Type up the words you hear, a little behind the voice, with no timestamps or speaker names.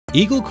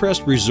Eagle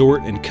Crest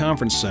Resort and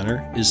Conference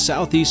Center is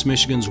Southeast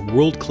Michigan's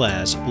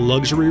world-class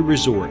luxury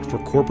resort for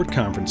corporate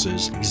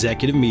conferences,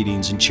 executive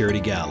meetings, and charity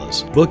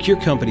galas. Book your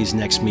company's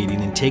next meeting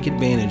and take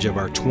advantage of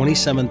our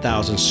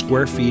 27,000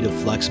 square feet of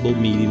flexible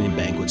meeting and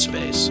banquet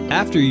space.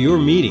 After your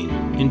meeting,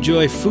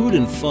 enjoy food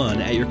and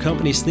fun at your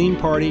company's theme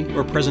party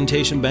or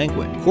presentation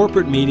banquet.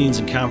 Corporate meetings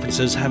and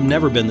conferences have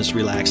never been this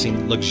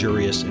relaxing,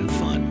 luxurious, and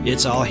fun.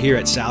 It's all here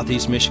at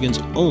Southeast Michigan's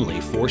only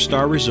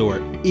 4-star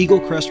resort, Eagle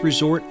Crest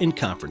Resort and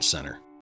Conference Center.